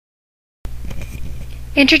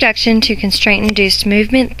Introduction to Constraint-Induced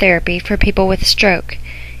Movement Therapy for People with Stroke.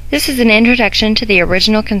 This is an introduction to the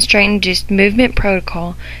original Constraint-Induced Movement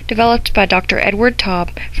Protocol developed by Dr. Edward Taub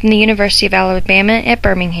from the University of Alabama at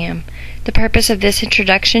Birmingham. The purpose of this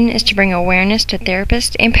introduction is to bring awareness to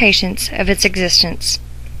therapists and patients of its existence.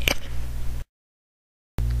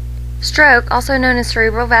 Stroke, also known as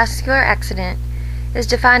cerebral vascular accident, is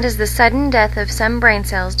defined as the sudden death of some brain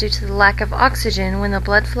cells due to the lack of oxygen when the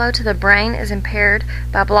blood flow to the brain is impaired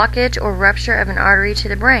by blockage or rupture of an artery to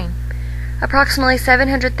the brain. Approximately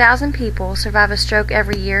 700,000 people survive a stroke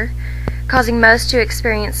every year, causing most to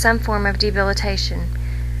experience some form of debilitation.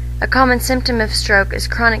 A common symptom of stroke is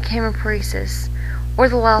chronic hemiparesis, or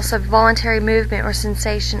the loss of voluntary movement or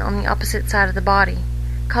sensation on the opposite side of the body,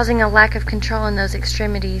 causing a lack of control in those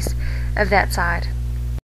extremities of that side.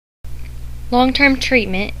 Long-term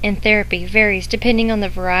treatment and therapy varies depending on the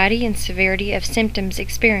variety and severity of symptoms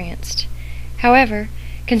experienced. However,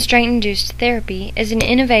 constraint-induced therapy is an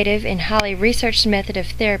innovative and highly researched method of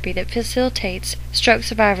therapy that facilitates stroke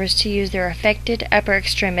survivors to use their affected upper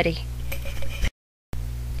extremity.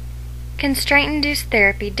 Constraint-induced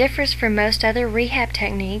therapy differs from most other rehab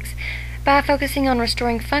techniques by focusing on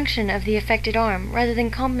restoring function of the affected arm rather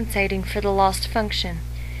than compensating for the lost function.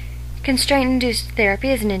 Constraint-induced therapy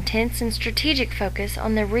is an intense and strategic focus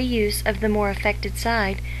on the reuse of the more affected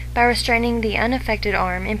side by restraining the unaffected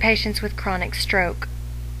arm in patients with chronic stroke.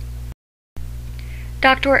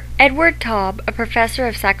 Dr. Edward Taub, a professor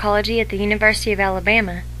of psychology at the University of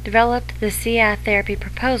Alabama, developed the CI therapy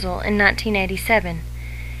proposal in 1987.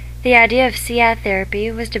 The idea of CI therapy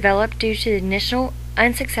was developed due to the initial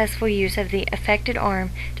unsuccessful use of the affected arm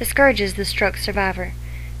discourages the stroke survivor.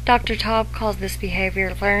 Dr. Taub calls this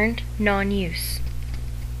behavior learned non-use.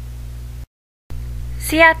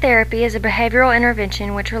 CI therapy is a behavioral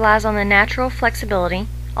intervention which relies on the natural flexibility,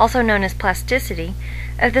 also known as plasticity,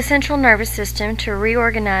 of the central nervous system to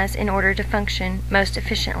reorganize in order to function most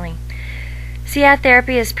efficiently. CI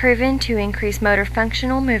therapy is proven to increase motor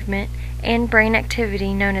functional movement and brain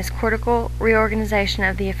activity known as cortical reorganization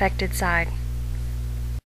of the affected side.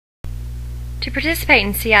 To participate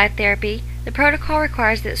in CI therapy, the protocol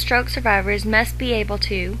requires that stroke survivors must be able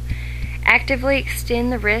to actively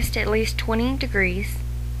extend the wrist at least 20 degrees,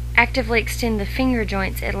 actively extend the finger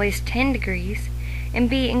joints at least 10 degrees, and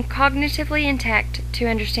be cognitively intact to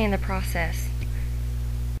understand the process.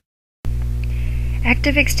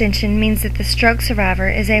 Active extension means that the stroke survivor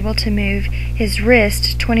is able to move his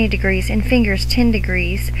wrist 20 degrees and fingers 10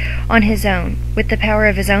 degrees on his own, with the power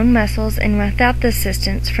of his own muscles and without the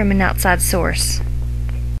assistance from an outside source.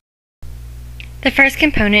 The first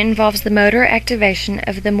component involves the motor activation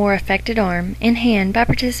of the more affected arm and hand by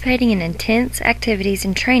participating in intense activities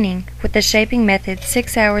and training with the shaping method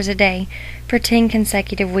 6 hours a day for 10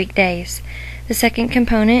 consecutive weekdays. The second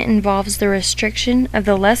component involves the restriction of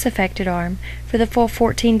the less affected arm for the full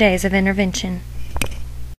 14 days of intervention.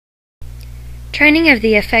 Training of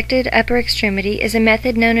the affected upper extremity is a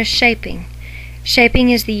method known as shaping. Shaping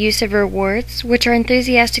is the use of rewards, which are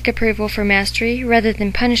enthusiastic approval for mastery rather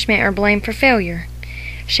than punishment or blame for failure.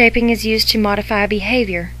 Shaping is used to modify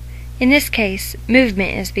behavior. In this case,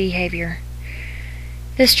 movement is behavior.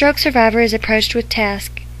 The stroke survivor is approached with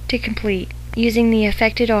tasks to complete, using the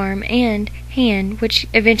affected arm and hand, which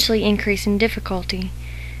eventually increase in difficulty.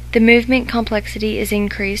 The movement complexity is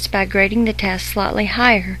increased by grading the task slightly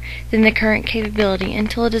higher than the current capability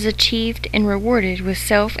until it is achieved and rewarded with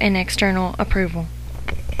self and external approval.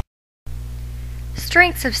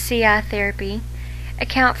 Strengths of CI therapy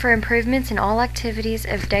account for improvements in all activities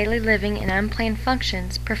of daily living and unplanned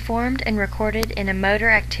functions performed and recorded in a motor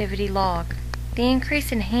activity log. The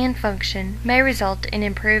increase in hand function may result in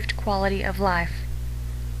improved quality of life.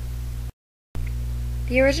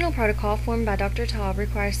 The original protocol formed by Dr. Taub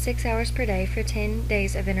requires 6 hours per day for 10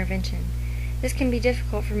 days of intervention. This can be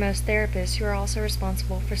difficult for most therapists who are also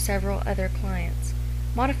responsible for several other clients.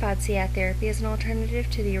 Modified CI therapy is an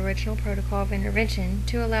alternative to the original protocol of intervention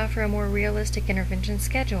to allow for a more realistic intervention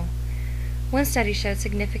schedule. One study showed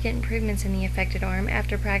significant improvements in the affected arm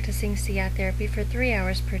after practicing CI therapy for 3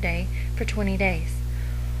 hours per day for 20 days.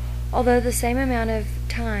 Although the same amount of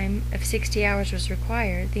time of 60 hours was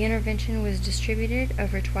required, the intervention was distributed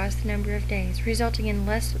over twice the number of days, resulting in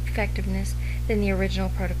less effectiveness than the original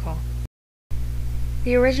protocol.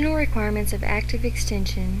 The original requirements of active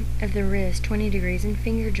extension of the wrist 20 degrees and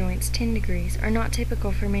finger joints 10 degrees are not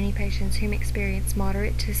typical for many patients who experience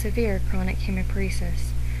moderate to severe chronic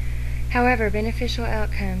hemiparesis. However, beneficial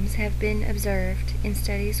outcomes have been observed in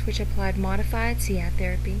studies which applied modified CI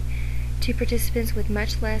therapy to participants with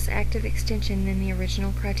much less active extension than the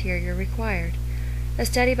original criteria required. A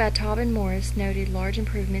study by Taub and Morris noted large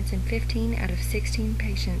improvements in 15 out of 16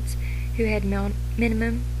 patients who had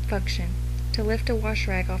minimum function to lift a wash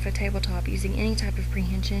rag off a tabletop using any type of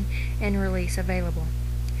prehension and release available.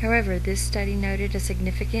 However, this study noted a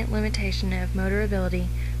significant limitation of motor ability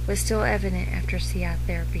was still evident after CI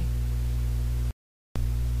therapy.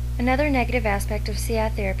 Another negative aspect of CI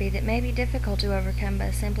therapy that may be difficult to overcome by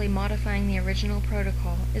simply modifying the original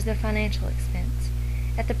protocol is the financial expense.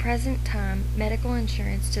 At the present time, medical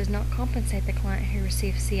insurance does not compensate the client who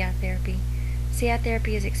receives CI therapy. CI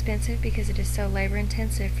therapy is expensive because it is so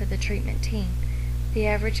labor-intensive for the treatment team. The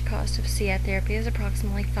average cost of CI therapy is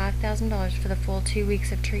approximately $5,000 for the full 2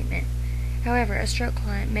 weeks of treatment. However, a stroke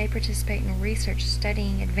client may participate in research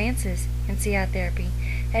studying advances in CI therapy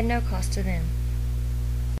at no cost to them.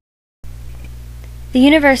 The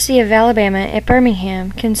University of Alabama at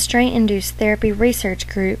Birmingham Constraint Induced Therapy Research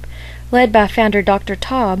Group, led by founder Dr.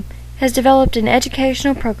 Taub, has developed an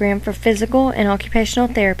educational program for physical and occupational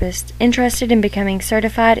therapists interested in becoming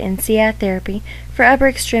certified in CI therapy for upper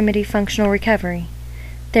extremity functional recovery.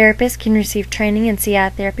 Therapists can receive training in CI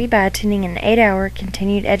therapy by attending an 8-hour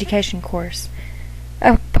continued education course.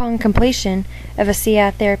 Upon completion of a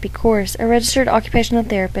CI therapy course, a registered occupational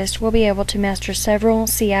therapist will be able to master several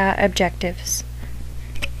CI objectives.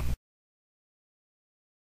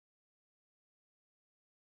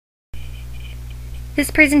 This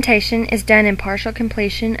presentation is done in partial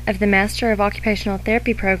completion of the Master of Occupational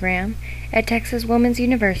Therapy program at Texas Woman's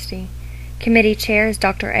University. Committee Chair is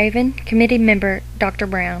Dr. Avon, Committee Member Dr.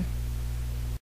 Brown.